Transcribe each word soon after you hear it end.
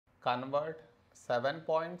Convert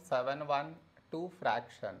 7.71 to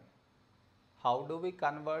fraction. How do we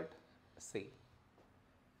convert? See,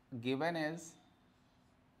 given is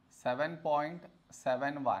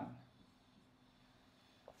 7.71.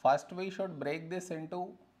 First we should break this into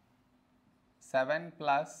 7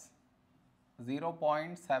 plus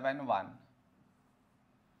 0.71.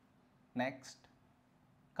 Next,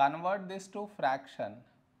 convert this to fraction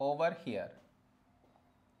over here.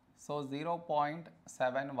 So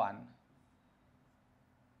 0.71.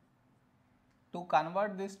 To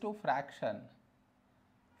convert this to fraction,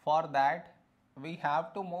 for that we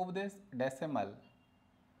have to move this decimal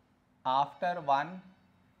after 1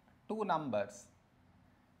 2 numbers.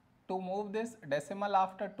 To move this decimal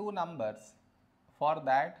after 2 numbers, for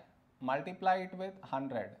that multiply it with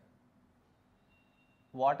 100.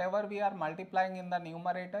 Whatever we are multiplying in the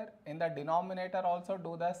numerator, in the denominator also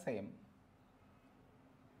do the same.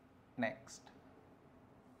 Next,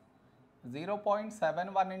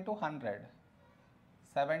 0.71 into 100,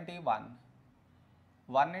 71.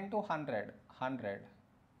 1 into 100, 100.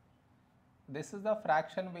 This is the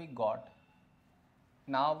fraction we got.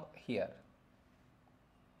 Now here,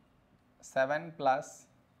 7 plus,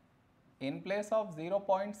 in place of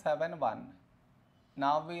 0.71,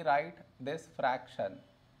 now we write this fraction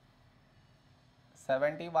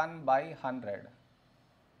 71 by 100.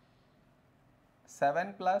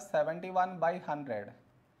 7 plus 71 by 100.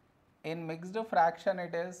 In mixed fraction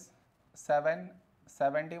it is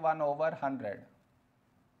 71 over 100.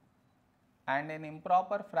 And in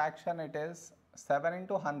improper fraction it is 7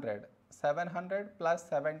 into 100. 700 plus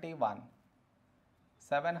 71.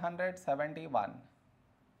 771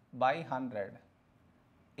 by 100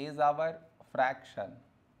 is our fraction.